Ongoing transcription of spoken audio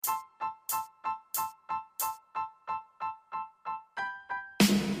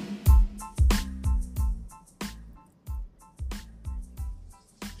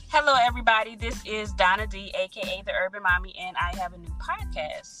Hello, everybody. This is Donna D, aka the Urban Mommy, and I have a new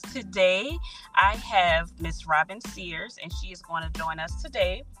podcast. Today, I have Miss Robin Sears, and she is going to join us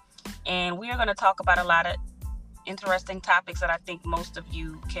today. And we are going to talk about a lot of interesting topics that I think most of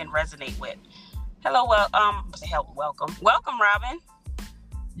you can resonate with. Hello, welcome, Robin.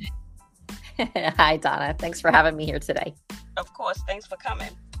 Hi, Donna. Thanks for having me here today. Of course, thanks for coming.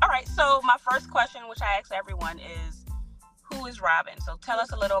 All right, so my first question, which I ask everyone, is who is Robin? So tell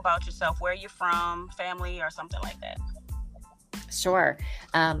us a little about yourself, where you're from, family, or something like that. Sure.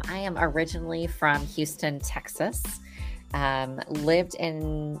 I am originally from Houston, Texas. Lived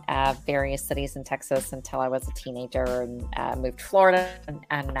in various cities in Texas until I was a teenager and moved to Florida.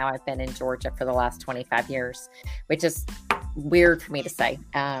 And now I've been in Georgia for the last 25 years, which is weird for me to say.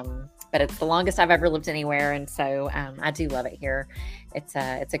 But it's the longest I've ever lived anywhere. And so I do love it here. It's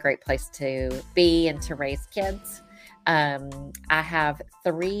a great place to be and to raise kids. I have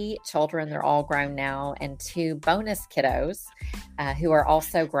 3 children. They're all grown now, and 2 bonus kiddos who are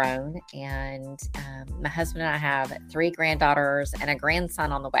also grown. And my husband and I have 3 granddaughters and a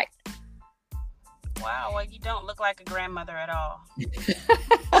grandson on the way. Wow, well, you don't look like a grandmother at all.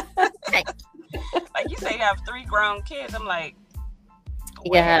 Like you say, you have 3 grown kids. I'm like,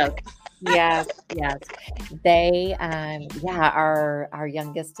 well. Yes. They, our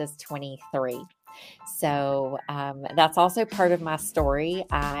youngest is 23. So that's also part of my story.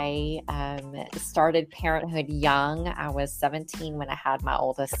 I started parenthood young. I was 17 when I had my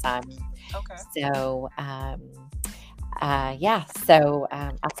oldest son. Okay. So, I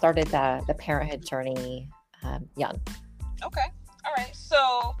started the parenthood journey young. Okay. All right.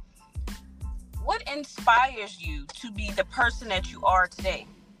 So what inspires you to be the person that you are today?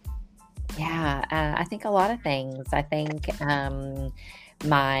 Yeah, I think a lot of things. I think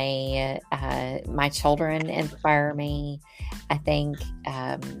my children inspire me. I think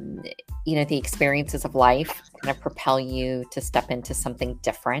the experiences of life kind of propel you to step into something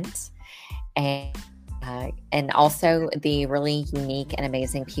different, and also the really unique and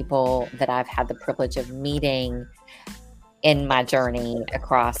amazing people that I've had the privilege of meeting in my journey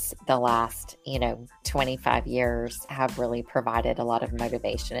across the last 25 years have really provided a lot of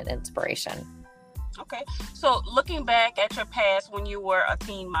motivation and inspiration. Okay. So looking back at your past when you were a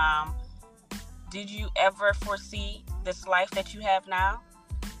teen mom, did you ever foresee this life that you have now?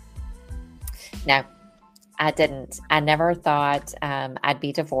 No, I didn't. I never thought I'd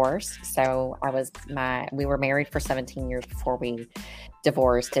be divorced. So we were married for 17 years before we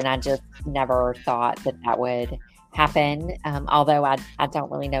divorced. And I just never thought that would happen. Although I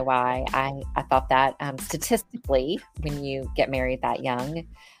don't really know why. I thought that statistically, when you get married that young,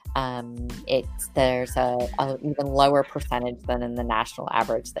 there's a even lower percentage than in the national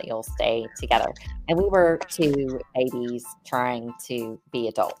average that you'll stay together. And we were 2 babies trying to be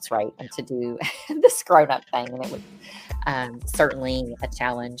adults, right? And to do this grown-up thing. And it was certainly a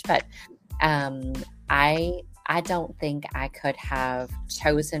challenge. But I don't think I could have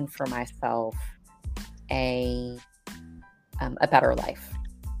chosen for myself a better life.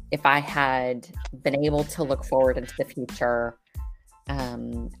 If I had been able to look forward into the future,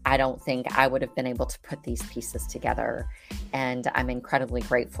 I don't think I would have been able to put these pieces together. And I'm incredibly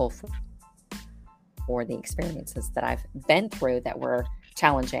grateful for the experiences that I've been through that were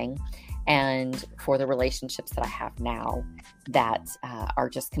challenging, and for the relationships that I have now that are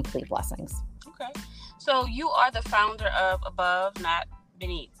just complete blessings. Okay. So you are the founder of Above Not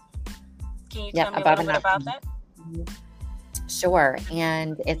Beneath. Can you tell me a little bit about that? Sure.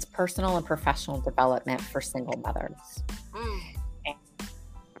 And it's personal and professional development for single mothers.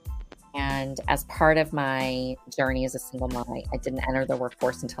 And as part of my journey as a single mom, I didn't enter the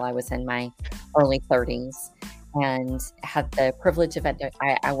workforce until I was in my early 30s, and had the privilege of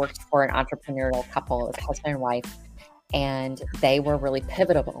I worked for an entrepreneurial couple, as husband and wife, and they were really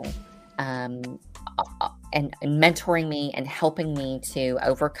pivotal and mentoring me and helping me to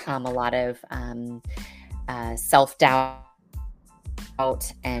overcome a lot of self-doubt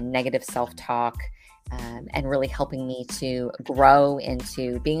and negative self-talk, and really helping me to grow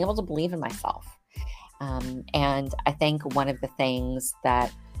into being able to believe in myself. And I think one of the things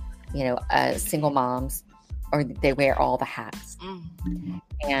that, single moms, they wear all the hats,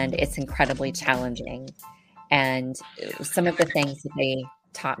 and it's incredibly challenging. And some of the things that they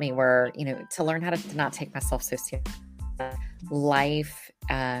taught me were, to learn how to not take myself so seriously. Life,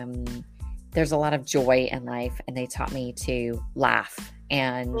 there's a lot of joy in life, and they taught me to laugh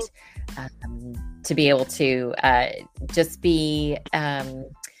and to be able to just be,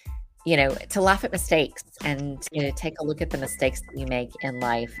 to laugh at mistakes and take a look at the mistakes that you make in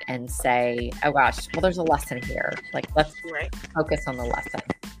life and say, oh gosh, well, there's a lesson here. Like, let's focus on the lesson.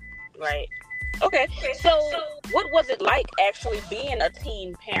 Right. Okay. So what was it like actually being a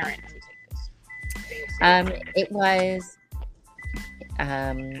teen parent? Let me take this. It was,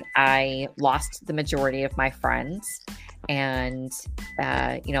 I lost the majority of my friends, and,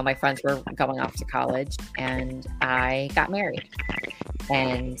 my friends were going off to college, and I got married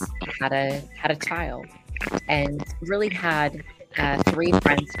and had a child, and really had 3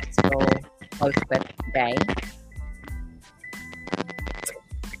 friends still close with today.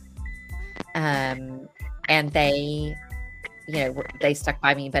 And they, they stuck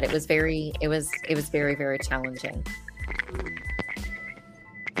by me, but it was very, very challenging.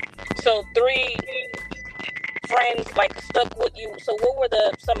 So 3 friends stuck with you. So what were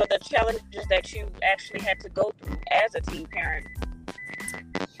some of the challenges that you actually had to go through as a teen parent?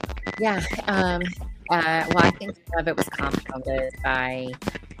 Yeah. Well, I think some of it was compounded by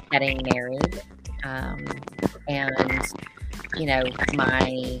getting married. And,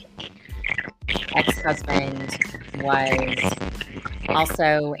 my ex-husband was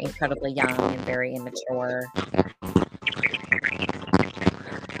also incredibly young and very immature.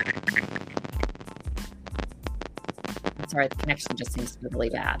 I'm sorry, the connection just seems to be really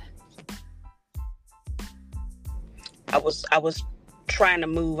bad. I was trying to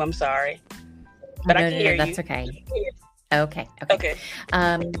move. I'm sorry, but I can hear you. That's okay. Okay.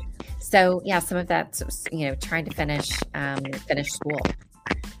 So yeah, some of that's trying to finish school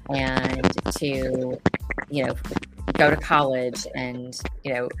and to go to college, and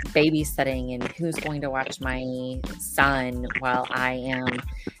babysitting, and who's going to watch my son while I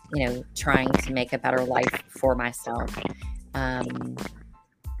am trying to make a better life for myself. And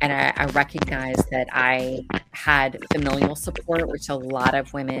I recognize that I had familial support, which a lot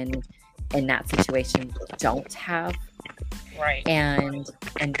of women in that situation don't have. Right. And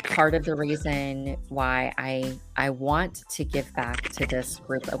part of the reason why I want to give back to this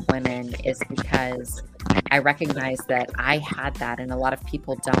group of women is because I recognize that I had that and a lot of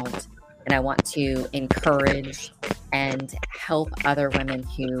people don't. And I want to encourage and help other women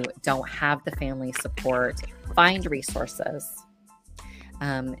who don't have the family support find resources,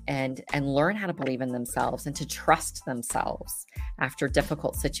 and learn how to believe in themselves and to trust themselves after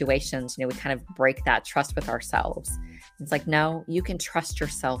difficult situations. We kind of break that trust with ourselves. It's like, no, you can trust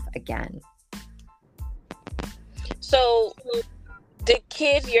yourself again. So did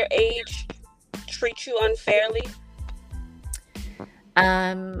kids your age treat you unfairly?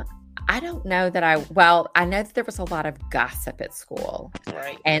 I don't know that I know that there was a lot of gossip at school.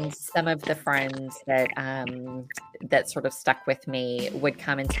 Right. And some of the friends that sort of stuck with me would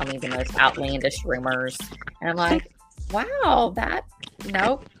come and tell me the most outlandish rumors. And I'm like, wow,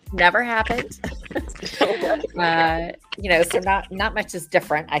 nope, never happened. So not much is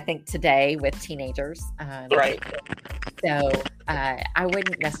different, I think, today with teenagers. Right. So I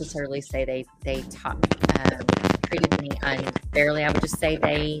wouldn't necessarily say they treated me unfairly. I would just say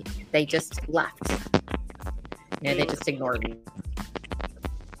they just left. They just ignored me.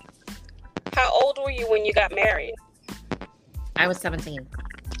 How old were you when you got married? I was 17.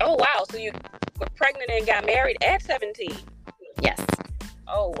 Oh, wow. So you were pregnant and got married at 17? Yes.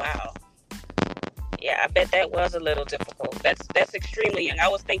 Oh, wow. Yeah, I bet that was a little difficult. That's extremely young. I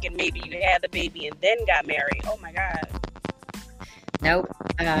was thinking maybe you had the baby and then got married. Oh, my God. Nope.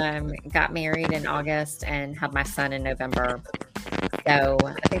 Got married in August and had my son in November. So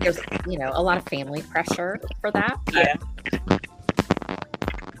I think there's, a lot of family pressure for that. Yeah.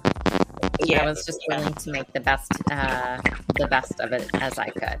 I was just willing to make the best of it as I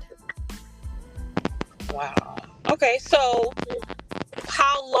could. Wow. Okay, so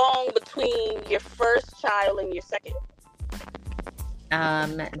how long between your first child and your second?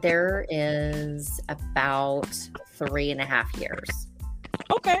 There is about 3.5 years.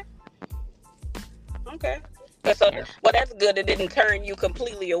 Okay. So, well, that's good. It didn't turn you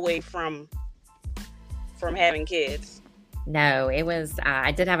completely away from having kids. No, it was,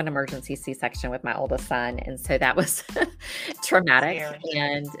 I did have an emergency C-section with my oldest son. And so that was traumatic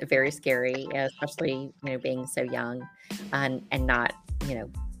and very scary, especially, being so young and not,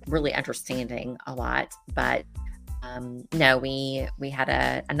 really understanding a lot. But no, we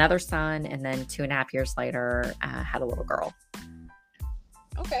had another son, and then 2.5 years later, had a little girl.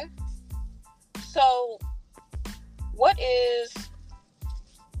 Okay. So what is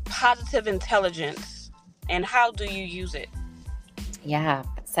positive intelligence and how do you use it? Yeah.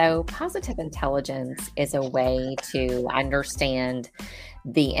 So positive intelligence is a way to understand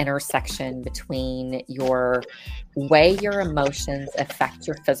the intersection between your way your emotions affect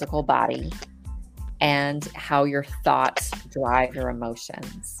your physical body and how your thoughts drive your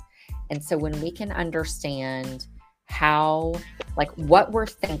emotions. And so when we can understand how, like, what we're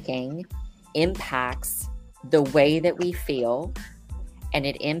thinking impacts the way that we feel, and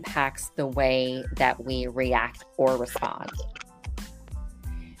it impacts the way that we react or respond.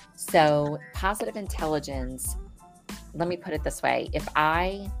 So positive intelligence, let me put it this way. If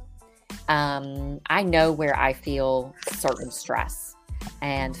I know where I feel certain stress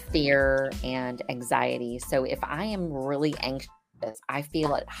and fear and anxiety. So if I am really anxious, I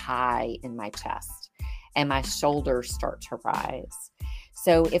feel it high in my chest and my shoulders start to rise.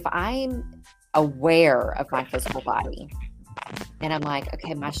 So if I'm aware of my physical body and I'm like,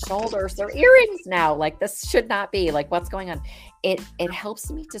 okay, my shoulders, they're earrings now. Like, this should not be, like, what's going on? It helps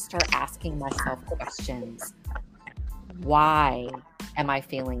me to start asking myself questions. Why am I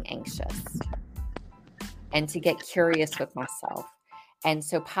feeling anxious? And to get curious with myself. And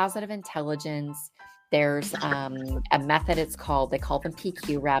so positive intelligence, there's a method, they call them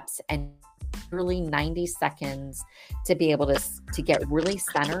PQ reps, and really 90 seconds to be able to get really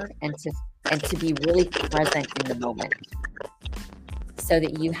centered and to be really present in the moment, so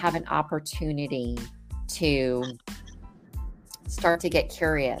that you have an opportunity to start to get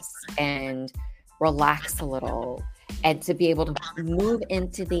curious and relax a little, and to be able to move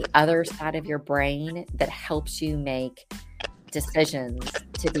into the other side of your brain that helps you make decisions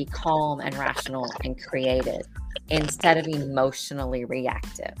to be calm and rational and creative instead of emotionally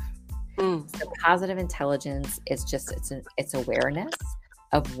reactive. So positive intelligence is just, it's awareness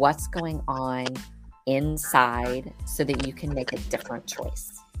of what's going on inside so that you can make a different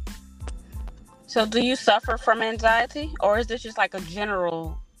choice. So do you suffer from anxiety, or is this just like a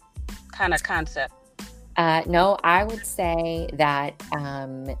general kind of concept? No, I would say that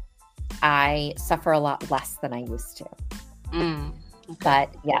I suffer a lot less than I used to. Okay.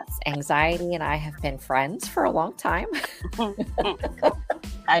 But yes, anxiety and I have been friends for a long time.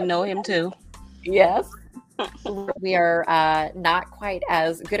 I know him too. Yes. We are not quite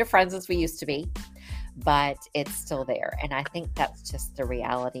as good of friends as we used to be, but it's still there. And I think that's just the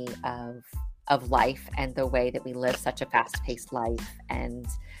reality of life and the way that we live such a fast-paced life, and,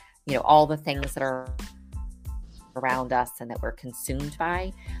 you know, all the things that are around us and that we're consumed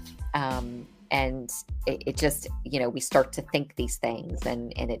by. And it just, you know, we start to think these things,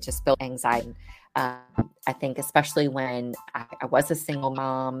 and it just builds anxiety. I think especially when I was a single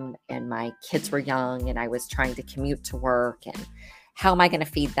mom and my kids were young and I was trying to commute to work, and how am I going to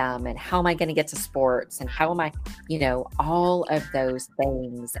feed them, and how am I going to get to sports, and how am I, you know, all of those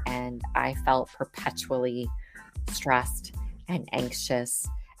things. And I felt perpetually stressed and anxious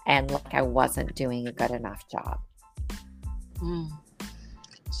and like I wasn't doing a good enough job.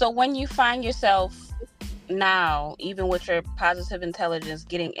 So when you find yourself now, even with your positive intelligence,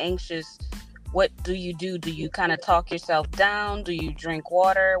 getting anxious, what do you do? Do you kind of talk yourself down? Do you drink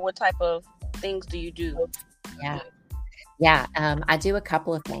water? What type of things do you do? Yeah. I do a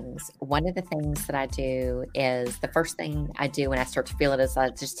couple of things. One of the things that I do is, the first thing I do when I start to feel it is I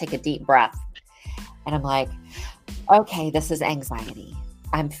just take a deep breath. And I'm like, okay, this is anxiety.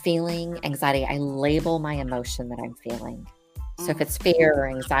 I'm feeling anxiety. I label my emotion that I'm feeling. So if it's fear or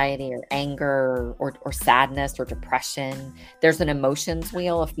anxiety or anger or sadness or depression, there's an emotions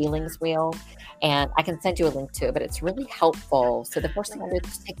wheel, a feelings wheel, and I can send you a link to it, but it's really helpful. So the first thing I do is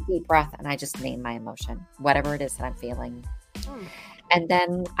just take a deep breath and I just name my emotion, whatever it is that I'm feeling. And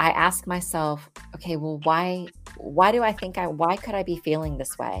then I ask myself, okay, well, why could I be feeling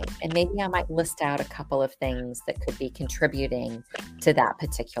this way? And maybe I might list out a couple of things that could be contributing to that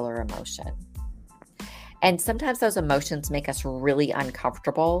particular emotion. And sometimes those emotions make us really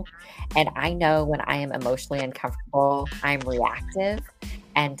uncomfortable. And I know when I am emotionally uncomfortable, I'm reactive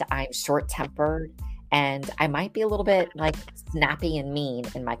and I'm short-tempered, and I might be a little bit like snappy and mean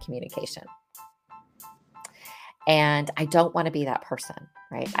in my communication. And I don't want to be that person,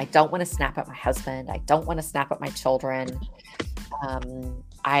 right? I don't want to snap at my husband. I don't want to snap at my children.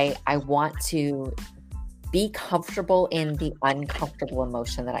 I want to be comfortable in the uncomfortable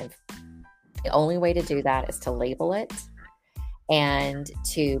emotion that I'm feeling. The only way to do that is to label it and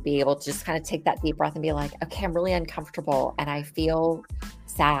to be able to just kind of take that deep breath and be like, okay, I'm really uncomfortable and I feel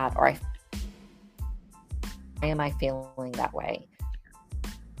sad, or why am I feeling that way?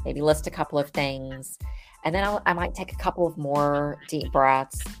 Maybe list a couple of things. And then I might take a couple of more deep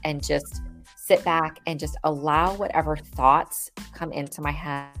breaths and just sit back and just allow whatever thoughts come into my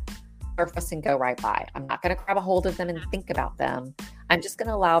head surface and go right by. I'm not going to grab a hold of them and think about them. I'm just going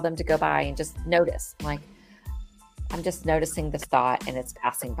to allow them to go by and just notice. Like, I'm just noticing this thought and it's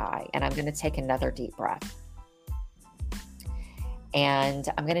passing by, and I'm going to take another deep breath. And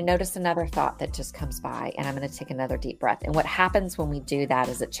I'm going to notice another thought that just comes by, and I'm going to take another deep breath. And what happens when we do that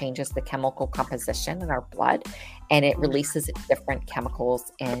is it changes the chemical composition in our blood, and it releases different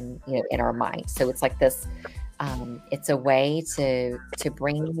chemicals in our mind. So it's like this. It's a way to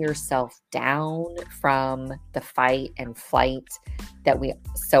bring yourself down from the fight and flight that we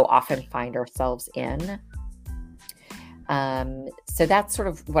so often find ourselves in. So that's sort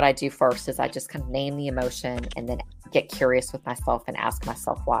of what I do first, is I just kind of name the emotion and then get curious with myself and ask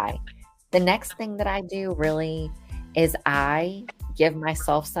myself why. The next thing that I do really is I give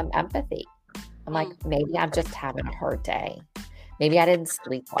myself some empathy. I'm like, maybe I'm just having a hard day. Maybe I didn't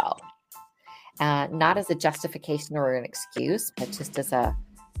sleep well. Not as a justification or an excuse, but just as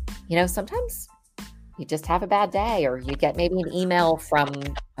sometimes you just have a bad day, or you get maybe an email from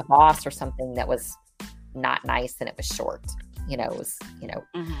a boss or something that was not nice and it was short, or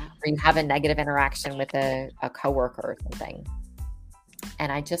you have a negative interaction with a coworker or something.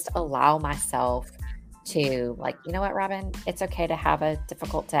 And I just allow myself to, like, you know what, Robin, it's okay to have a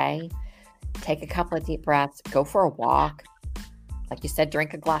difficult day. Take a couple of deep breaths, go for a walk. Like you said,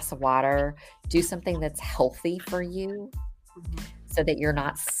 drink a glass of water, do something that's healthy for you so that you're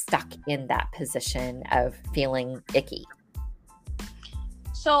not stuck in that position of feeling icky.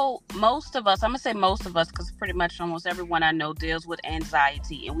 So most of us, I'm going to say most of us, because pretty much almost everyone I know deals with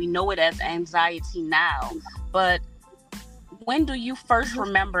anxiety, and we know it as anxiety now. But when do you first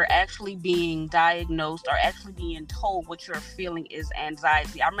remember actually being diagnosed or actually being told what you're feeling is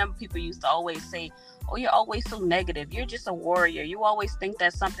anxiety? I remember people used to always say, oh, you're always so negative. You're just a warrior. You always think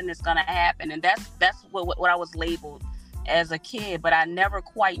that something is going to happen. And that's what I was labeled as a kid. But I never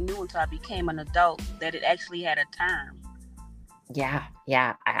quite knew until I became an adult that it actually had a term. Yeah.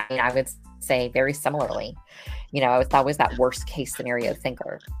 I would say very similarly. I was always that worst case scenario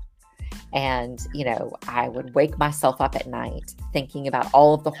thinker. And, I would wake myself up at night thinking about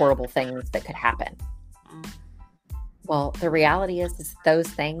all of the horrible things that could happen. Well, the reality is those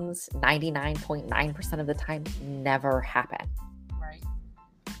things 99.9% of the time never happen. Right.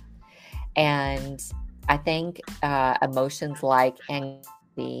 And I think emotions like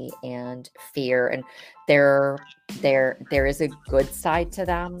anxiety and fear, and there is a good side to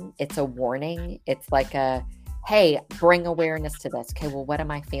them. It's a warning. It's like hey, bring awareness to this. Okay, well, what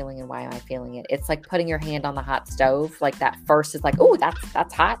am I feeling and why am I feeling it? It's like putting your hand on the hot stove. Like that first is like, oh,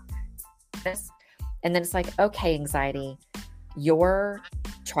 that's hot. And then it's like, okay, anxiety, you're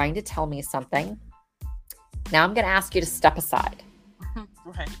trying to tell me something. Now I'm going to ask you to step aside.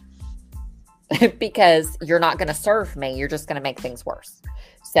 Right. Because you're not going to serve me. You're just going to make things worse.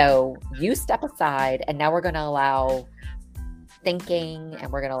 So you step aside, and now we're going to allow thinking,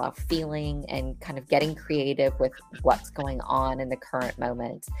 and we're going to allow feeling and kind of getting creative with what's going on in the current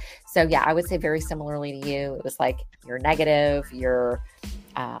moment. So yeah, I would say very similarly to you. It was like, you're negative, you're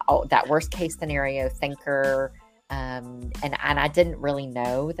that worst case scenario thinker. And I didn't really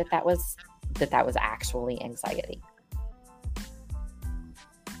know that was actually anxiety.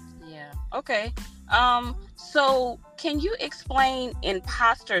 Yeah. Okay. So can you explain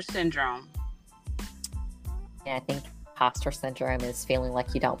imposter syndrome? Yeah, I think imposter syndrome is feeling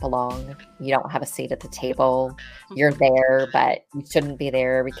like you don't belong. You don't have a seat at the table. You're there, but you shouldn't be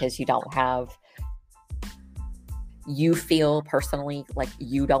there because you feel personally like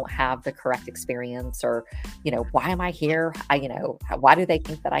you don't have the correct experience, or, why am I here? Why do they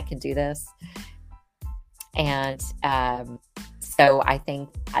think that I can do this? And so I think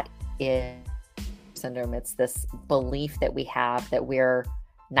that in syndrome, it's this belief that we have that we're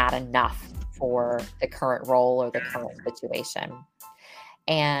not enough for the current role or the current situation.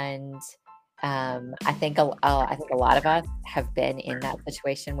 And I think a lot of us have been in that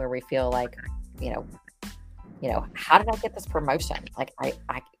situation where we feel like, how did I get this promotion? Like, I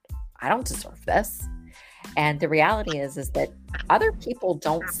don't deserve this. And the reality is that other people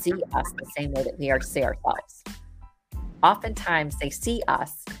don't see us the same way that we are to see ourselves. Oftentimes they see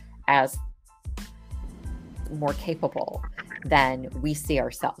us as more capable than we see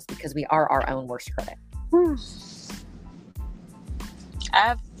ourselves, because we are our own worst critic.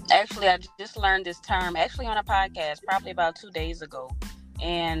 I just learned this term actually on a podcast probably about 2 days ago.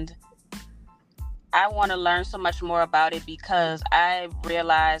 And I want to learn so much more about it because I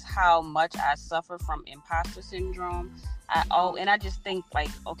realize how much I suffer from imposter syndrome. And I just think, like,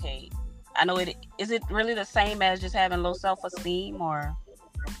 okay, I know is it really the same as just having low self-esteem, or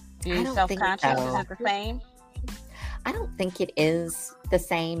being self-conscious? So. Is it the same? I don't think it is the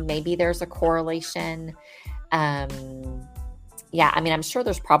same. Maybe there's a correlation. Yeah, I mean, I'm sure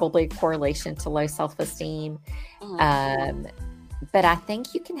there's probably a correlation to low self-esteem. But I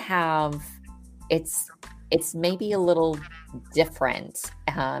think you can have, it's maybe a little different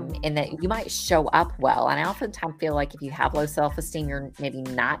in that you might show up well. And I oftentimes feel like if you have low self-esteem, you're maybe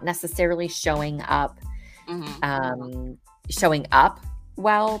not necessarily showing up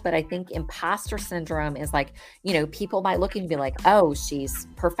well. But I think imposter syndrome is like, people might look and be like, oh, she's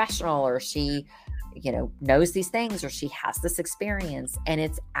professional, or she, knows these things, or she has this experience. And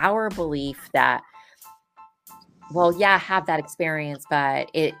it's our belief that, well, yeah, I have that experience, but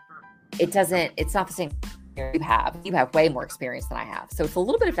it's not the same you have way more experience than I have. So it's a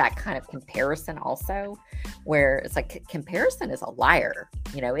little bit of that kind of comparison also, where it's like comparison is a liar,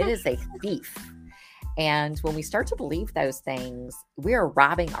 it is a thief. And when we start to believe those things, we are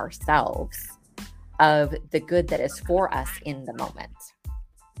robbing ourselves of the good that is for us in the moment.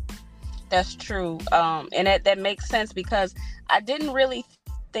 That's true. And that makes sense, because I didn't really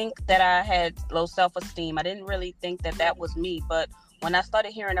think that I had low self-esteem. I didn't really think that was me. But when I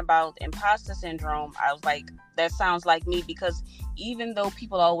started hearing about imposter syndrome, I was like, that sounds like me, because even though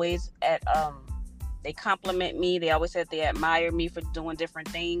people always they compliment me, they always said they admire me for doing different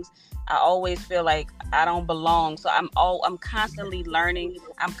things, I always feel like I don't belong. So I'm constantly learning.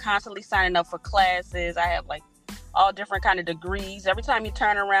 I'm constantly signing up for classes. I have like all different kind of degrees. Every time you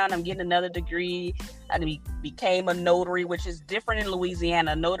turn around, I'm getting another degree. I became a notary, which is different in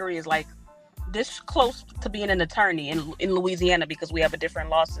Louisiana. A notary is like this close to being an attorney in Louisiana, because we have a different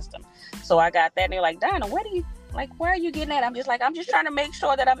law system. So I got that, and they're like, Donna, where are you getting that? I'm just like, I'm just trying to make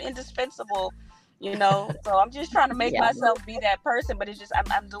sure that I'm indispensable, so I'm just trying to make myself be that person. But it's just,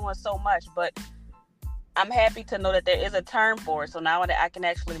 I'm doing so much, but I'm happy to know that there is a term for it. So now that I can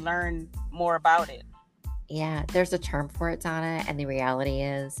actually learn more about it. Yeah, there's a term for it, Donna. And the reality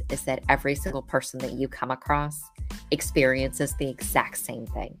is that every single person that you come across experiences the exact same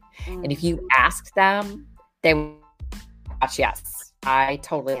thing. Mm. And if you ask them, they will, yes, I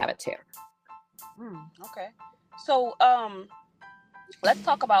totally have it too. Okay. So, let's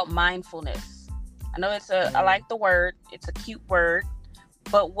talk about mindfulness. I know I like the word, it's a cute word,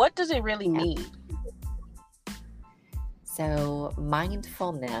 but what does it really mean? So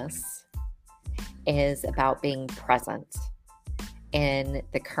mindfulness is about being present in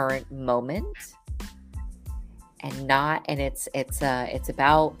the current moment, and it's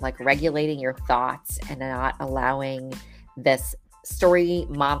about like regulating your thoughts and not allowing this story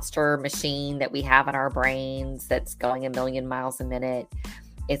monster machine that we have in our brains that's going a million miles a minute.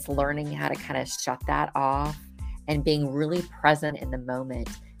 It's learning how to kind of shut that off and being really present in the moment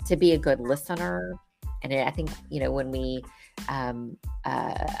to be a good listener. And I think, when we, I'm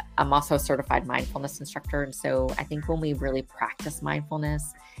also a certified mindfulness instructor. And so I think when we really practice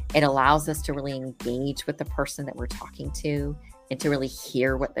mindfulness, it allows us to really engage with the person that we're talking to and to really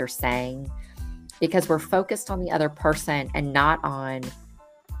hear what they're saying, because we're focused on the other person and not on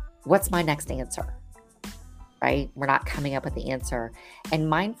what's my next answer, right? We're not coming up with the answer. And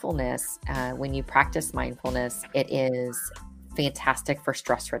mindfulness, when you practice mindfulness, it is fantastic for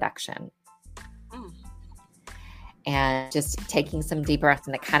stress reduction. And just taking some deep breaths,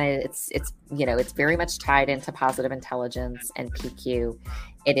 and it's very much tied into positive intelligence and PQ.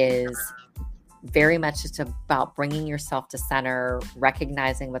 It is very much just about bringing yourself to center,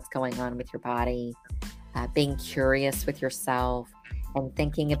 recognizing what's going on with your body, being curious with yourself, and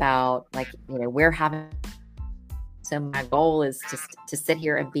thinking about so my goal is just to sit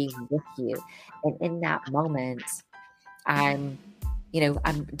here and be with you. And in that moment, I'm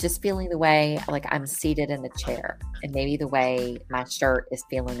just feeling the way like I'm seated in the chair, and maybe the way my shirt is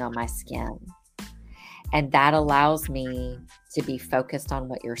feeling on my skin. And that allows me to be focused on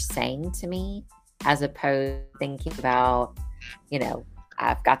what you're saying to me, as opposed to thinking about,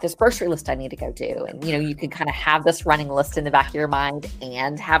 I've got this grocery list I need to go do. And, you can kind of have this running list in the back of your mind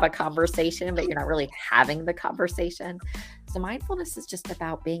and have a conversation, but you're not really having the conversation. So mindfulness is just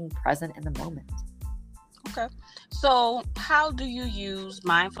about being present in the moment. Okay. So how do you use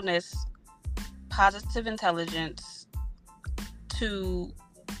mindfulness, positive intelligence to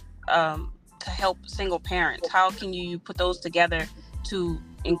help single parents? How can you put those together to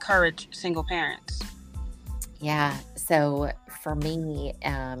encourage single parents? Yeah. So for me,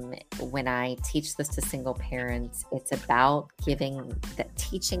 when I teach this to single parents, it's about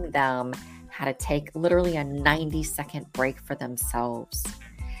teaching them how to take literally a 90-second break for themselves.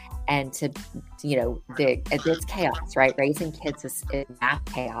 And it's chaos, right? Raising kids is not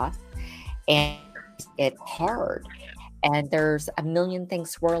chaos, and it's hard. And there's a million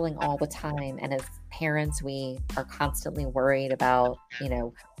things swirling all the time. And as parents, we are constantly worried about,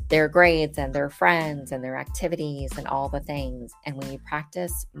 their grades and their friends and their activities and all the things. And when you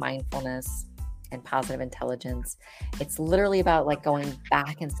practice mindfulness and positive intelligence, it's literally about like going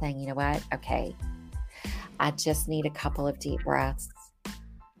back and saying, you know what? Okay, I just need a couple of deep breaths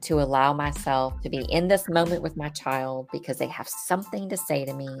to allow myself to be in this moment with my child because they have something to say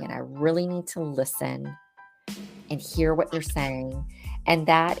to me and I really need to listen and hear what they're saying. And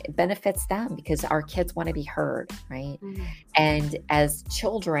that benefits them because our kids want to be heard, right? Mhm. And as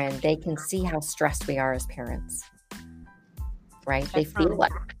children, they can see how stressed we are as parents, right? They That's true. feel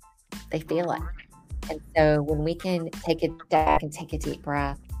it. They feel it. And so when we can take it back and take a deep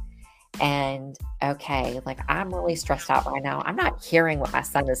breath and, okay, like I'm really stressed out right now. I'm not hearing what my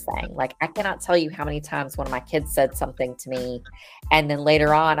son is saying. Like I cannot tell you how many times one of my kids said something to me. And then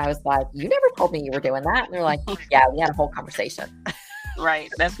later on, I was like, you never told me you were doing that. And they're like, yeah, we had a whole conversation. Right.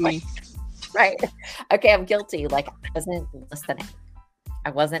 That's me. Right. Okay. I'm guilty. Like I wasn't listening.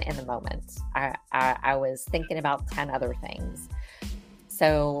 I wasn't in the moment. I was thinking about 10 other things.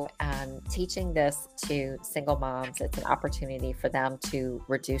 So teaching this to single moms, it's an opportunity for them to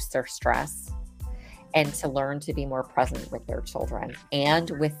reduce their stress and to learn to be more present with their children and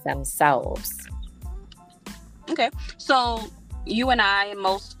with themselves. Okay. So you and I and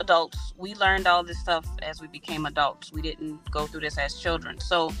most adults, we learned all this stuff as we became adults. We didn't go through this as children.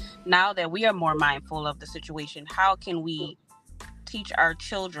 So now that we are more mindful of the situation, how can we teach our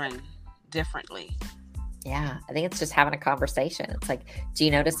children differently? Yeah, I think it's just having a conversation. It's like, do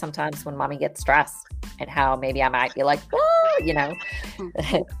you notice sometimes when mommy gets stressed and how maybe I might be like, oh,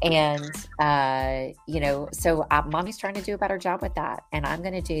 and, so mommy's trying to do a better job with that. And I'm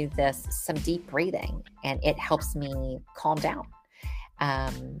going to do some deep breathing and it helps me calm down.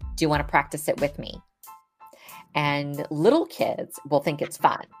 Do you want to practice it with me? And little kids will think it's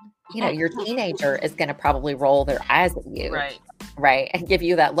fun. Your teenager is going to probably roll their eyes at you. Right. And give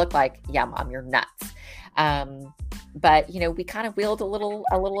you that look like, yeah, mom, you're nuts. But we kind of wield a little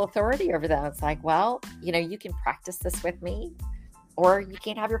authority over them. It's like, well, you can practice this with me or you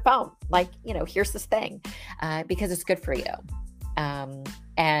can't have your phone. Like, here's this thing, because it's good for you.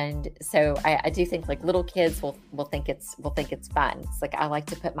 And so I do think like little kids will think it's fun. It's like, I like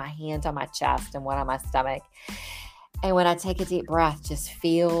to put my hand on my chest and one on my stomach. And when I take a deep breath, just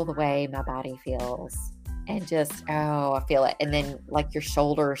feel the way my body feels. And just, I feel it. And then like your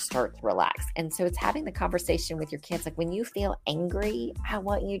shoulders start to relax. And so it's having the conversation with your kids. Like when you feel angry, I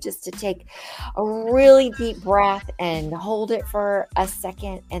want you just to take a really deep breath and hold it for a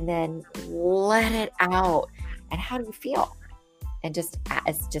second and then let it out. And how do you feel? And just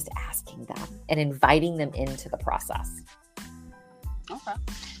asking them and inviting them into the process. Okay.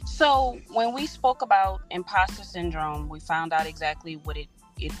 So when we spoke about imposter syndrome, we found out exactly what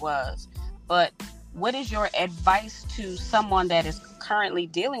it was. But what is your advice to someone that is currently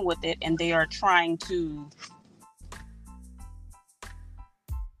dealing with it and they are trying to?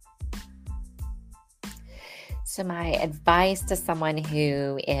 So my advice to someone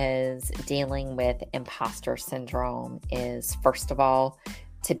who is dealing with imposter syndrome is, first of all,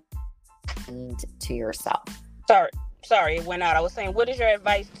 to be kind to yourself. Sorry, it went out. I was saying, what is your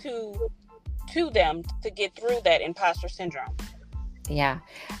advice to them to get through that imposter syndrome? Yeah,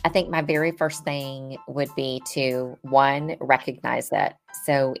 I think my very first thing would be to, one, recognize it.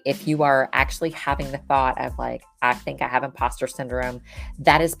 So if you are actually having the thought of like, I think I have imposter syndrome,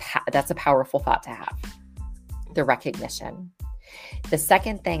 that's a powerful thought to have, the recognition. The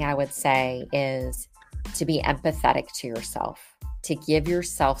second thing I would say is to be empathetic to yourself, to give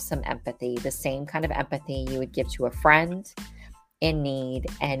yourself some empathy, the same kind of empathy you would give to a friend in need.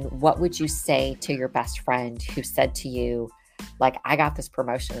 And what would you say to your best friend who said to you, like, I got this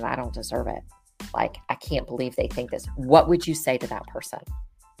promotion and I don't deserve it. Like, I can't believe they think this. What would you say to that person?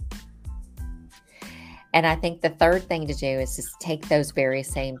 And I think the third thing to do is just take those very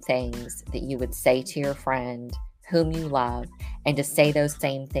same things that you would say to your friend whom you love and to say those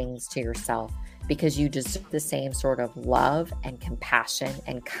same things to yourself, because you deserve the same sort of love and compassion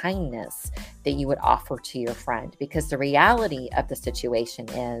and kindness that you would offer to your friend. Because the reality of the situation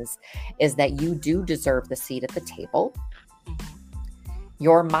is that you do deserve the seat at the table.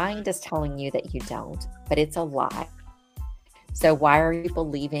 Your mind is telling you that you don't, but it's a lie. So why are you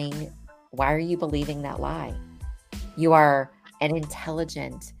believing that lie? You are an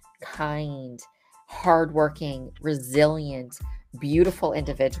intelligent, kind, hardworking, resilient, beautiful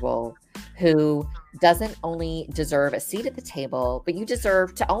individual who doesn't only deserve a seat at the table, but you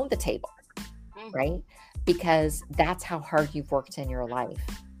deserve to own the table, right? Because that's how hard you've worked in your life.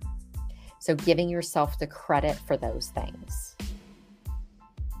 So giving yourself the credit for those things.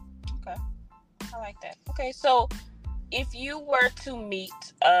 Okay. I like that. Okay. So if you were to meet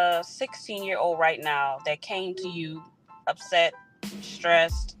a 16-year-old right now that came to you upset,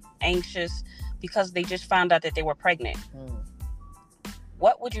 stressed, anxious, because they just found out that they were pregnant,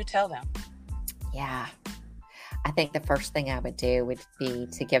 what would you tell them? Yeah. I think the first thing I would do would be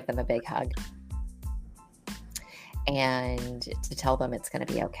to give them a big hug and to tell them it's going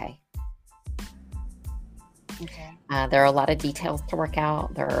to be okay. Okay. There are a lot of details to work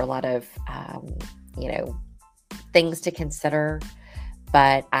out. There are a lot of, things to consider,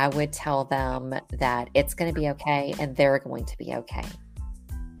 but I would tell them that it's going to be okay and they're going to be okay.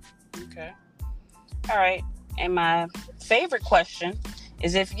 Okay. All right. And my favorite question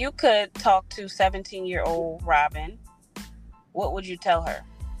is, if you could talk to 17-year-old Robin, what would you tell her?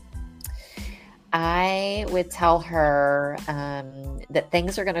 I would tell her that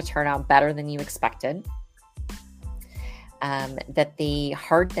things are going to turn out better than you expected. That the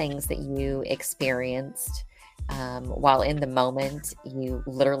hard things that you experienced while in the moment, you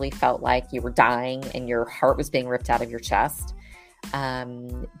literally felt like you were dying and your heart was being ripped out of your chest,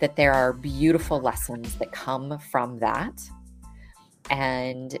 that there are beautiful lessons that come from that,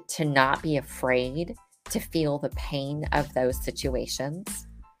 and to not be afraid to feel the pain of those situations,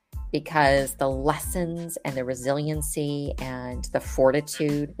 because the lessons and the resiliency and the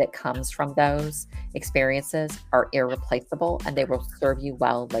fortitude that comes from those experiences are irreplaceable, and they will serve you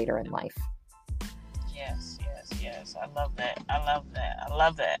well later in life. Yes. I love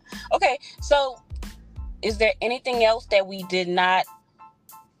that. Okay, so is there anything else that we did not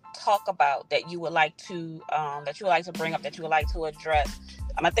talk about that you would like to bring up, that you would like to address?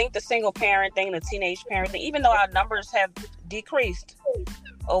 I think the single parent thing, the teenage parent thing, even though our numbers have decreased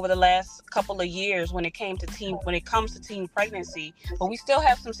over the last couple of years when it comes to teen pregnancy, but we still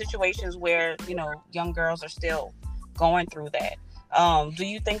have some situations where, young girls are still going through that. Do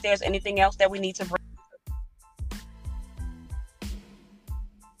you think there's anything else that we need to bring?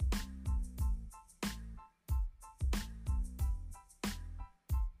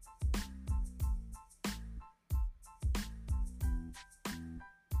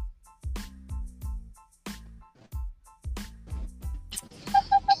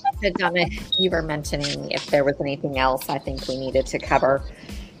 So Donna, you were mentioning if there was anything else I think we needed to cover.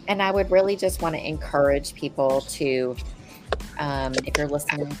 And I would really just want to encourage people to, if you're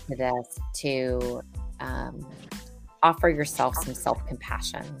listening to this, to offer yourself some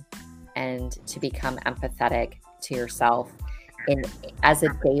self-compassion and to become empathetic to yourself as a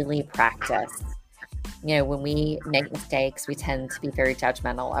daily practice. When we make mistakes, we tend to be very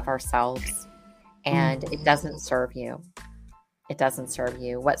judgmental of ourselves, and it doesn't serve you. It doesn't serve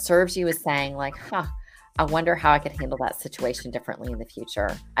you. What serves you is saying like, I wonder how I could handle that situation differently in the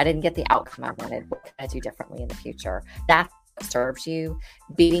future. I didn't get the outcome I wanted. What could I do differently in the future? That's what serves you.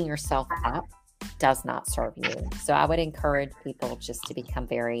 Beating yourself up does not serve you. So I would encourage people just to become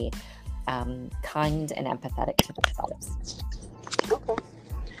very kind and empathetic to themselves. Okay.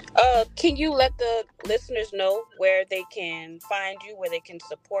 Can you let the listeners know where they can find you, where they can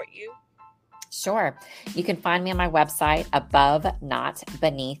support you? Sure. You can find me on my website, Above Not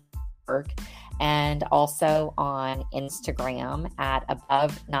Beneath, and also on Instagram at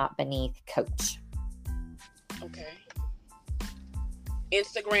Above Not Beneath Coach. Okay.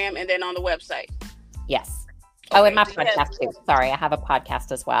 Instagram and then on the website. Yes. Okay. Oh, and my podcast too. Sorry, I have a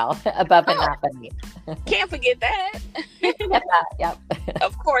podcast as well. Above and Not Beneath. Can't forget that. Yep.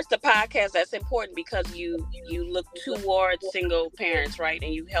 Of course, the podcast, that's important because you look towards single parents, right?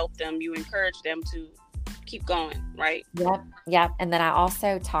 And you help them, you encourage them to keep going, right? Yep. And then I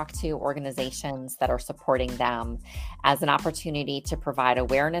also talk to organizations that are supporting them as an opportunity to provide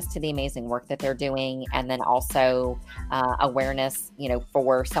awareness to the amazing work that they're doing, and then also awareness,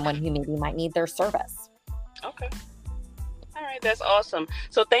 for someone who maybe might need their service. Okay. All right. That's awesome.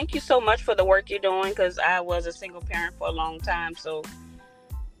 So thank you so much for the work you're doing, because I was a single parent for a long time.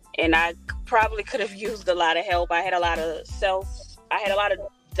 And I probably could have used a lot of help. I had a lot of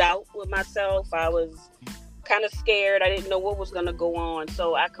doubt with myself. I was kind of scared. I didn't know what was going to go on.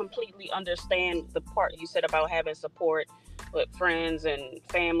 So I completely understand the part you said about having support with friends and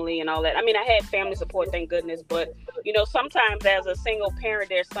family and all that. I had family support, thank goodness. But, sometimes as a single parent,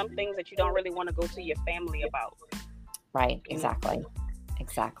 there's some things that you don't really want to go to your family about. Right. Exactly.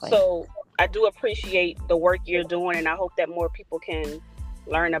 So I do appreciate the work you're doing, and I hope that more people can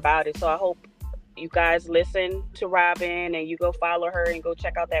learn about it. So I hope you guys listen to Robin and you go follow her and go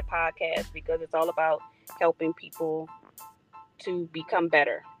check out that podcast, because it's all about helping people to become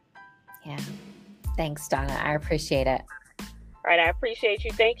better. Yeah. Thanks, Donna. I appreciate it. All right. I appreciate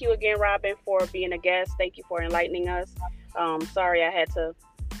you. Thank you again, Robin, for being a guest. Thank you for enlightening us. Sorry I had to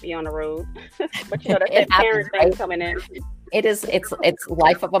be on the road, but that's that parent thing coming in. It's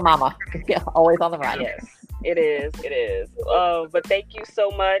life of a mama. Always on the run. Yes, it is. But thank you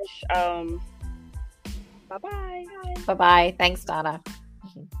so much. Bye-bye. Bye-bye. Thanks, Donna.